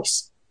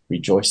rejoice?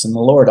 Rejoice in the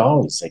Lord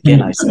always.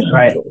 Again, I say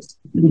rejoice.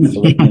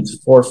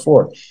 Philippians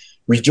 4:4.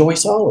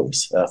 Rejoice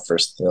always. 1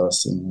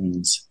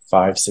 Thessalonians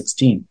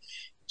 5:16.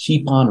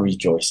 Keep on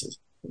rejoicing.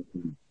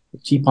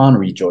 Keep on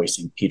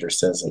rejoicing, Peter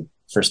says in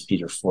 1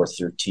 Peter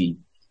 4:13.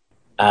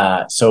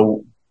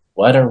 So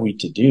what are we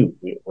to do?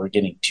 We're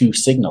getting two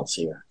signals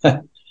here.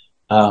 But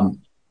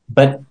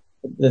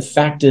the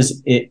fact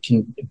is,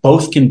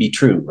 both can be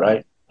true,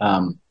 right?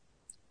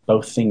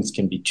 Both things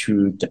can be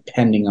true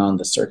depending on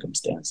the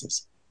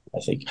circumstances.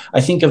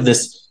 I think of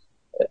this.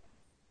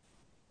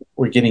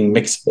 We're getting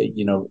mixed.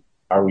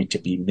 Are we to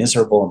be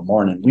miserable and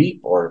mourn and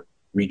weep, or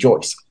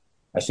rejoice?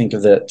 I think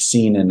of the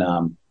scene in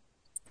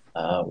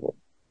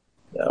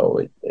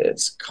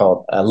it's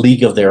called A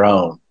League of Their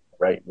Own,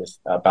 right?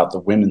 About the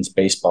women's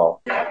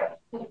baseball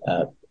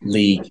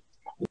league,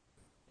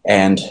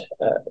 and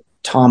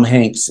Tom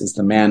Hanks is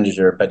the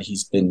manager, but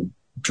he's been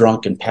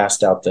drunk and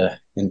passed out the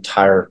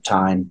entire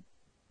time.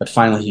 But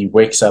finally he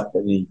wakes up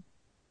and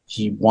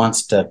he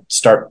wants to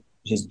start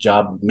his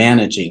job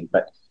managing,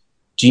 but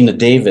Gina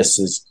Davis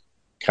is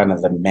kind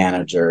of the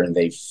manager, and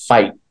they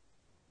fight,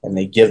 and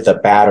they give the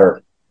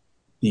batter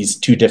these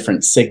two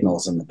different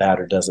signals, and the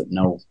batter doesn't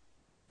know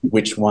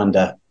which one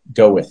to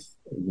go with.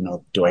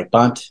 Do I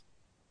bunt?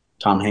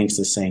 Tom Hanks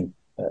is saying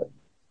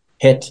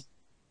hit.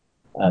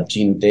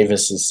 Gina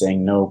Davis is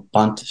saying no,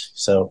 bunt.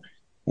 So,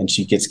 and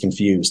she gets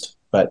confused.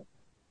 But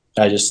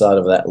I just thought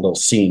of that little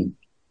scene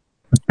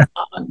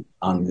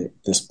on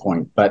this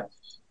point. But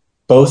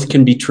both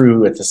can be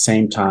true at the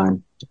same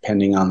time,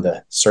 depending on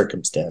the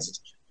circumstances.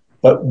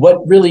 But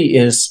what really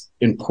is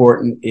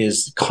important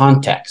is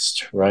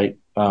context, right?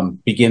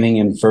 Beginning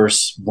in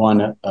verse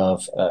 1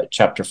 of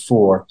chapter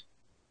 4.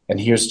 And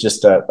here's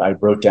just I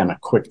wrote down a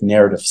quick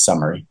narrative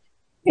summary.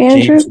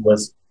 Andrew?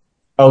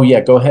 Oh,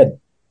 yeah, go ahead.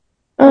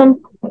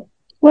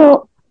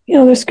 Well,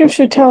 the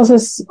scripture tells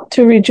us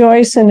to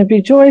rejoice and to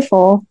be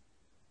joyful,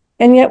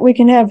 and yet we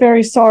can have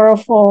very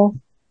sorrowful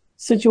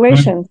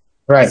situations.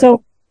 Right.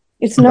 So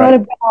it's not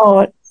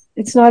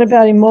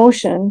about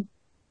emotion.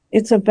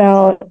 It's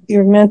about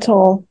your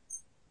mental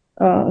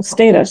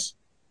status.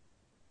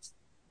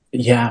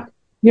 Yeah.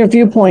 Your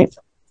viewpoint.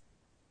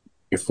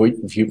 Your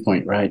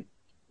viewpoint, right.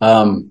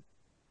 And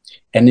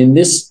in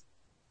these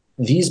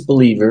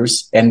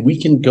believers, and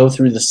we can go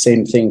through the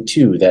same thing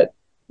too, that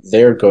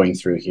they're going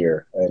through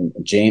here, and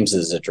James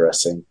is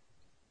addressing.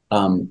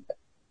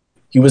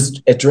 He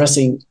was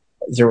addressing,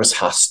 there was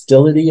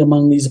hostility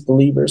among these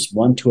believers,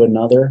 one to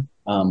another.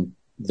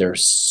 Their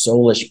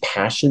soulish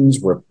passions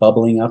were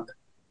bubbling up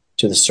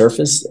to the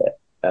surface.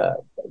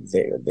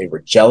 They were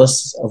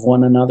jealous of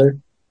one another.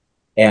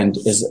 And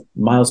as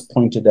Miles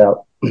pointed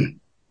out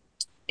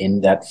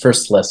in that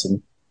first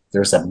lesson,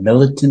 there's a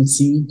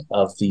militancy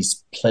of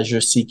these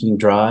pleasure-seeking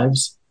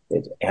drives.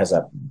 It has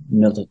a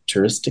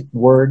militaristic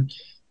word.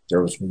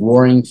 There was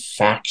warring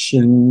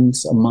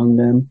factions among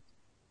them.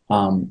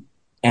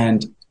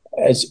 And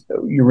as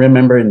you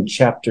remember in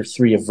chapter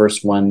 3 of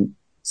verse 1,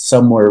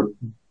 some were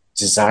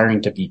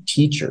desiring to be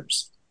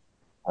teachers,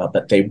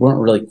 but they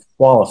weren't really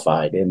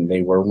qualified, and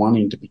they were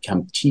wanting to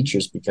become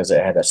teachers because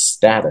it had a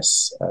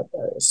status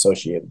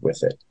associated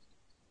with it.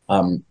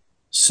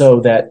 So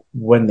that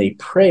when they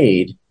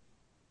prayed,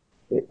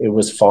 it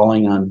was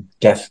falling on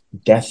deaf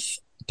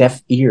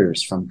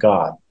ears from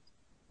God.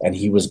 and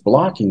he was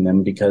blocking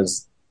them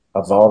because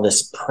of all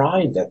this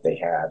pride that they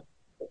had.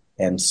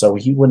 And so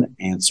he wouldn't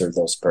answer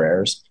those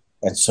prayers.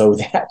 And so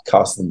that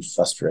caused them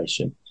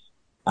frustration.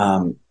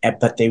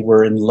 But they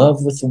were in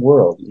love with the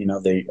world,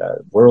 they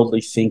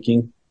worldly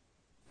thinking.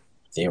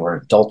 They were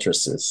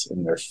adulteresses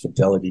in their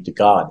fidelity to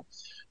God.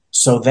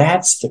 So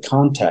that's the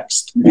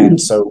context. Mm-hmm. And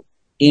so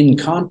in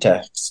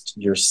context,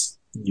 you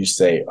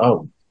say,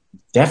 oh,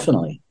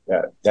 definitely,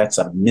 that's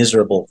a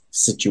miserable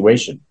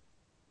situation.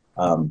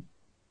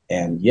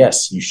 And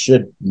yes, you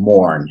should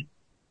mourn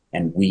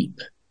and weep,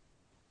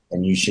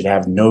 and you should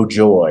have no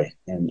joy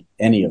in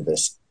any of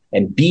this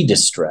and be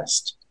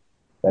distressed.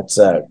 That's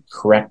a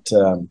correct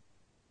kind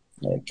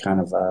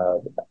of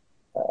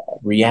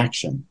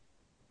reaction.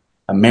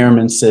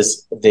 Merriman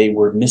says they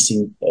were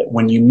missing,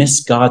 when you miss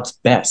God's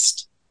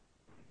best,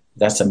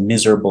 that's a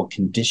miserable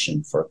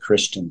condition for a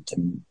Christian to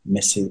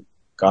miss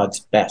God's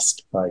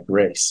best by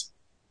grace.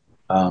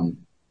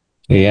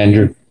 Hey,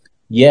 Andrew.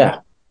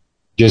 Yeah.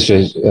 Just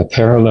as a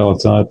parallel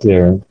thought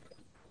there,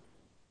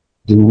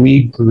 do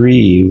we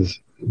grieve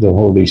the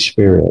Holy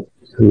Spirit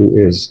who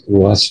is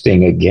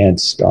lusting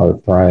against our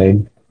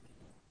pride?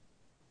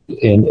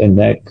 And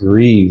that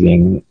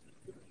grieving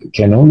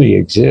can only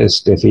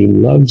exist if he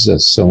loves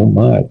us so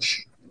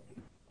much.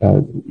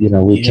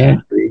 We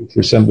can't grieve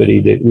for somebody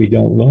that we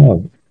don't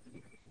love.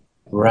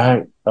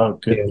 Right. Oh,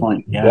 good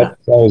point. Yeah.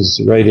 That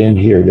falls right in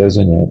here,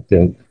 doesn't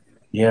it?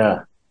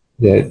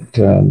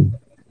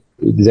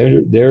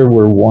 There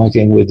we're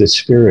walking with the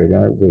Spirit,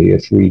 aren't we?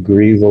 If we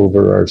grieve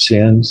over our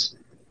sins,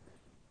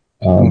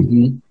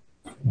 that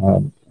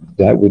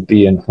would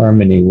be in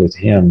harmony with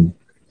him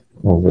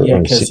over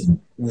our sins. Because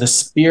the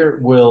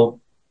Spirit will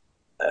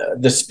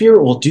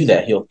do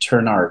that. He'll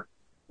turn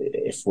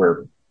if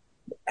we're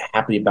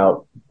happy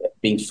about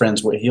being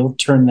friends with, he'll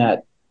turn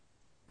that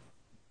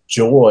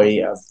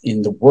joy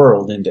in the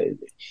world into,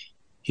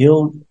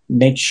 he'll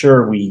make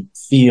sure we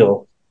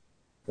feel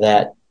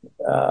that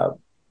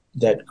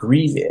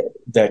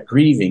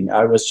grieving.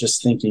 I was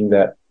just thinking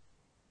that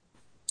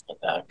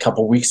a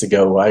couple weeks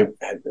ago,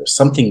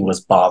 something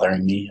was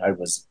bothering me. I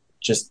was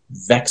just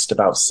vexed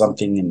about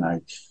something, and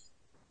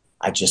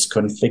I just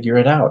couldn't figure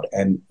it out.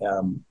 And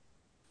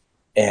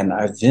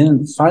I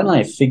then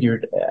finally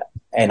figured,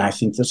 and I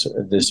think this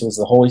was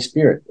the Holy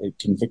Spirit. It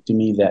convicted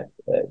me that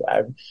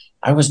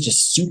I was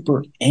just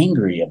super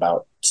angry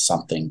about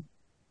something,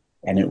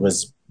 and it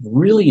was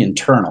really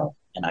internal,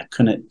 and I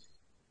couldn't.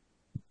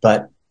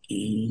 But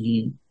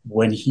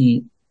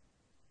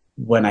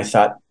when I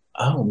thought,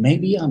 oh,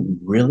 maybe I'm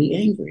really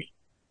angry,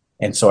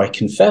 and so I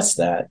confessed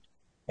that,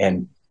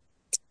 and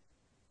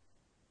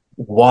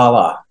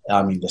voila!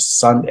 I mean, the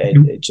sun,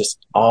 it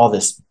just, all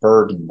this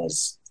burden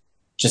was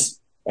just,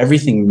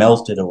 everything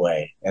melted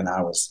away, and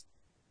I was,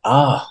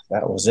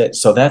 that was it.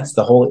 So that's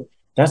the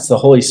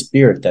Holy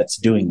Spirit that's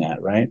doing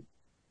that, right?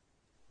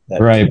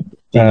 Right.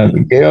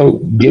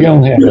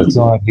 Gail had a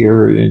thought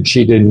here, and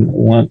she didn't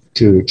want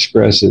to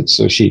express it,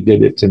 so she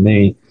did it to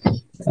me.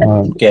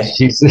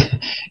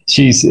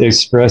 She's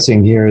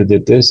expressing here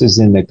that this is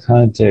in the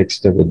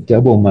context of a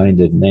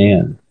double-minded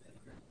man,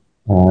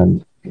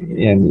 and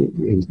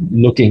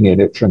looking at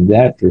it from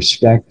that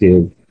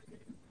perspective,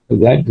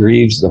 that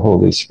grieves the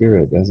Holy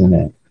Spirit, doesn't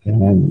it?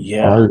 And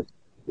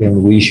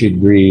we should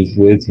grieve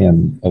with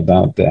him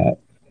about that.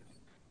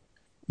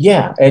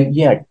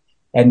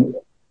 And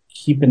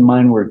keep in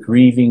mind, we're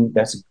grieving.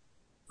 That's a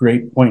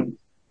great point.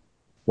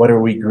 What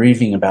are we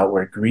grieving about?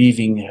 We're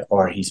grieving,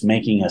 or he's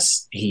making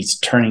us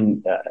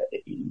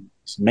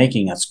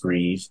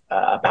grieve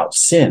about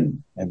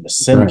sin and the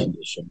sin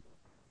condition.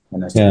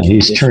 And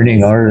he's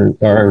turning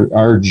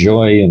our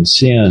joy and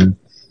sin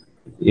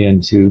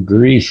into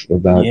grief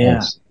about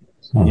us.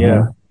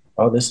 Yeah.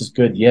 Oh, this is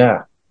good.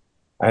 Yeah.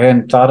 I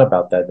hadn't thought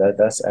about that.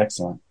 That's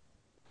excellent.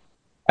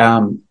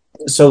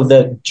 So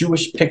the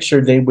Jewish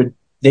picture, they would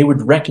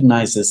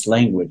recognize this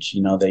language.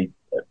 They,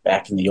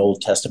 back in the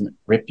Old Testament,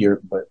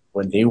 but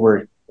when they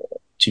were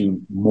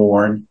to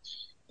mourn,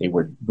 they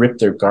would rip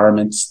their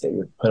garments. They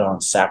would put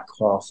on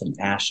sackcloth and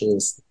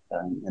ashes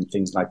and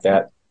things like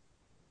that.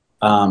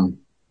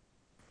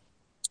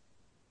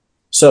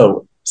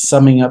 So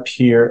summing up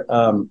here,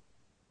 the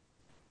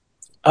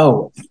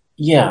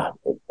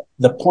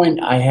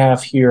point I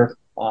have here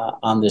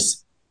on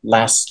this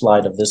last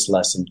slide of this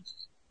lesson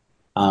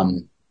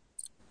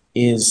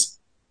is,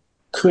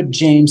 could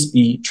James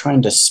be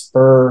trying to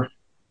spur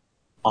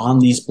on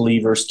these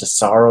believers to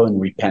sorrow and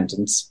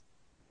repentance?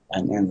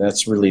 And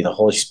that's really the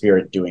Holy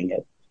Spirit doing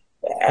it,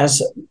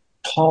 as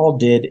Paul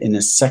did in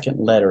his second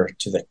letter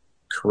to the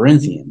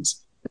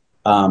Corinthians.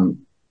 I'll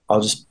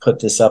just put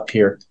this up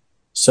here.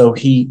 So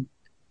he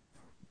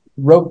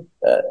wrote,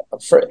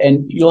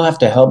 and you'll have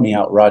to help me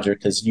out, Roger,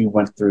 because you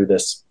went through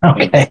this.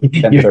 Okay.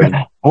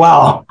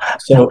 Wow.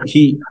 So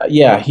he.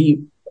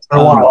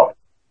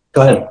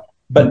 Go ahead.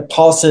 But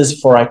Paul says,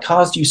 "For I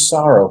caused you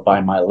sorrow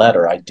by my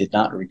letter. I did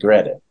not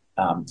regret it,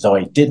 though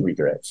I did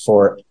regret it.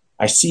 For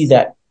I see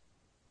that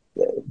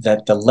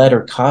the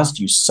letter caused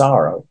you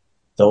sorrow,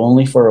 though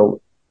only for a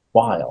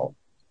while.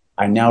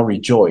 I now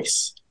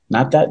rejoice,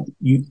 not that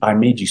I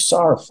made you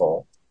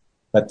sorrowful,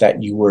 but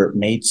that you were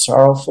made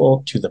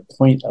sorrowful to the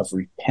point of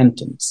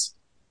repentance.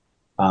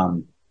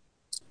 And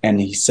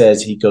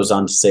he goes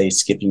on to say,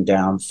 skipping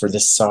down, for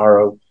this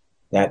sorrow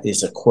that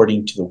is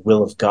according to the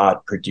will of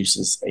God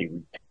produces a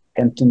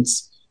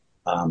repentance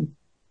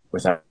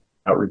without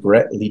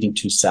regret, leading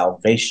to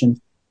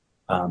salvation.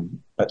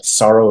 But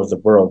sorrow of the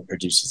world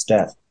produces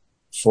death.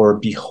 For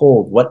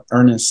behold, what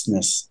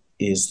earnestness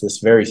is this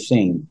very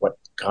thing, what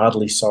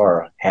godly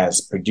sorrow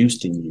has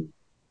produced in you.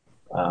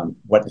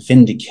 What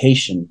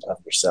vindication of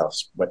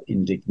yourselves, what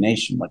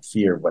indignation, what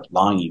fear, what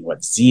longing,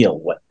 what zeal,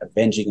 what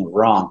avenging of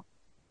wrong.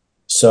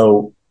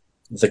 So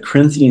the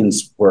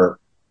Corinthians were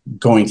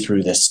going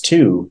through this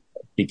too,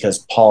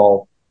 because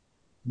Paul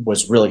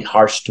was really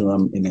harsh to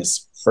them in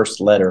his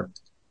first letter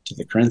to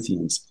the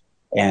Corinthians.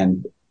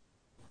 And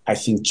I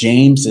think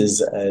James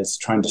is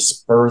trying to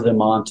spur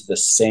them on to the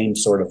same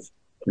sort of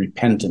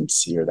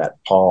repentance here that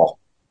Paul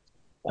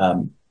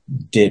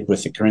did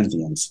with the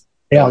Corinthians.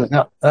 Yeah,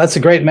 no, that's a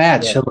great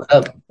match. Yeah.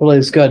 That really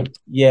is good.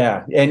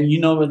 Yeah, and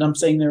you know what I'm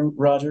saying there,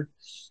 Roger?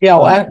 Yeah,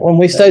 well, when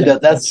we say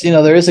that, that's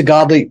there is a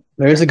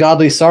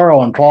godly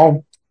sorrow, and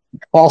Paul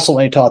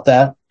certainly taught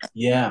that.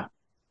 Yeah,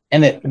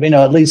 and it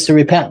leads to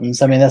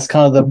repentance. I mean, that's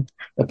kind of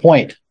the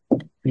point.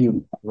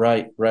 You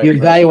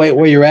evaluate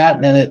where you're at,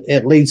 and then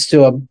it leads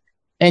to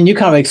and you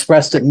kind of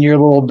expressed it in your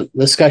little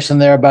discussion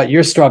there about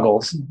your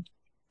struggles.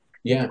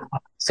 Yeah.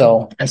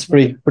 So that's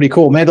pretty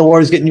cool. May the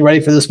Lord is getting you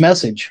ready for this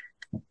message.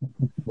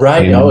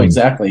 Right. Yeah. Oh,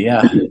 exactly.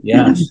 Yeah.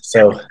 Yeah.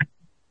 So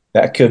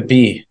that could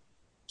be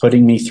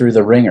putting me through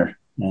the ringer,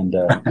 and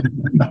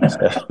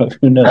so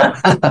who knows?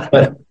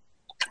 But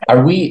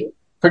are we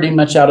pretty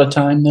much out of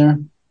time there?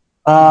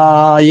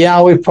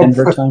 Yeah, we've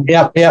Denver time.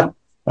 Yeah.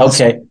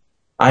 Okay.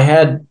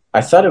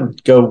 I thought it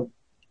would go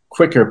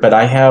quicker, but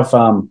I have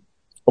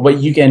but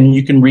you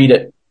can read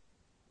it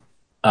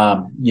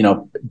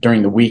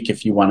during the week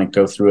if you want to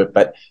go through it,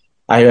 but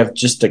I have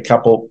just a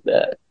couple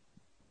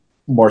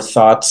more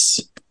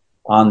thoughts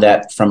on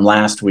that from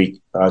last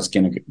week I was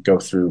going to go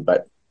through,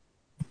 but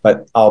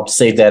I'll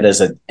save that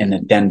as an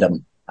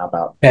addendum. How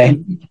about?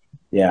 Okay.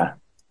 Yeah.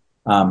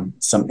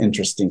 Some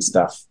interesting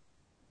stuff,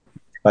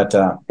 but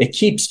it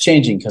keeps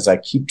changing because I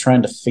keep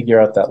trying to figure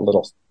out that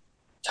little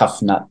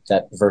tough nut,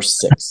 that verse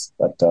 6,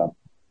 but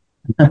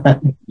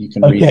you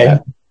can read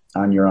that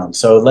on your own.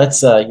 So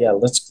let's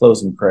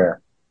close in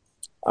prayer.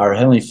 Our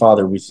Heavenly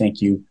Father, we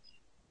thank you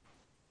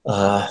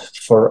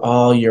for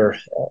all your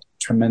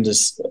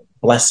tremendous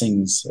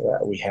blessings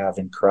that we have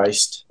in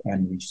Christ,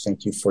 and we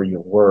thank you for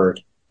your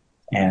word,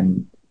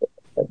 and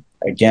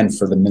again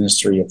for the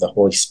ministry of the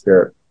Holy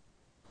Spirit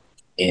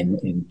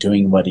in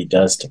doing what he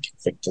does to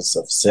convict us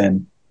of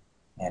sin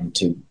and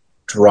to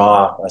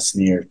draw us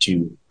near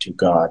to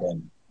God.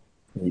 And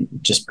we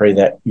just pray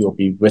that you'll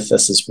be with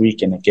us this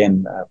week, and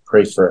again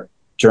pray for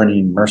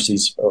journeying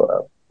mercies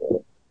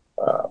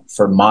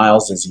for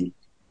Miles as he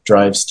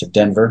drives to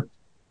Denver,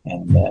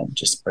 and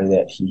just pray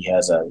that he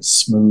has a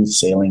smooth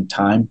sailing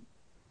time,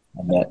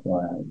 and that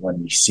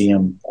when we see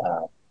him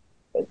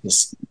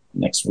this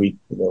next week,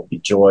 there'll be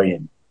joy,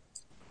 and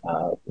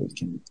we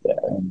can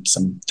and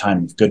some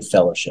time of good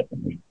fellowship.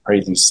 And we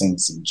pray these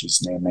things in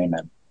Jesus' name,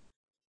 amen.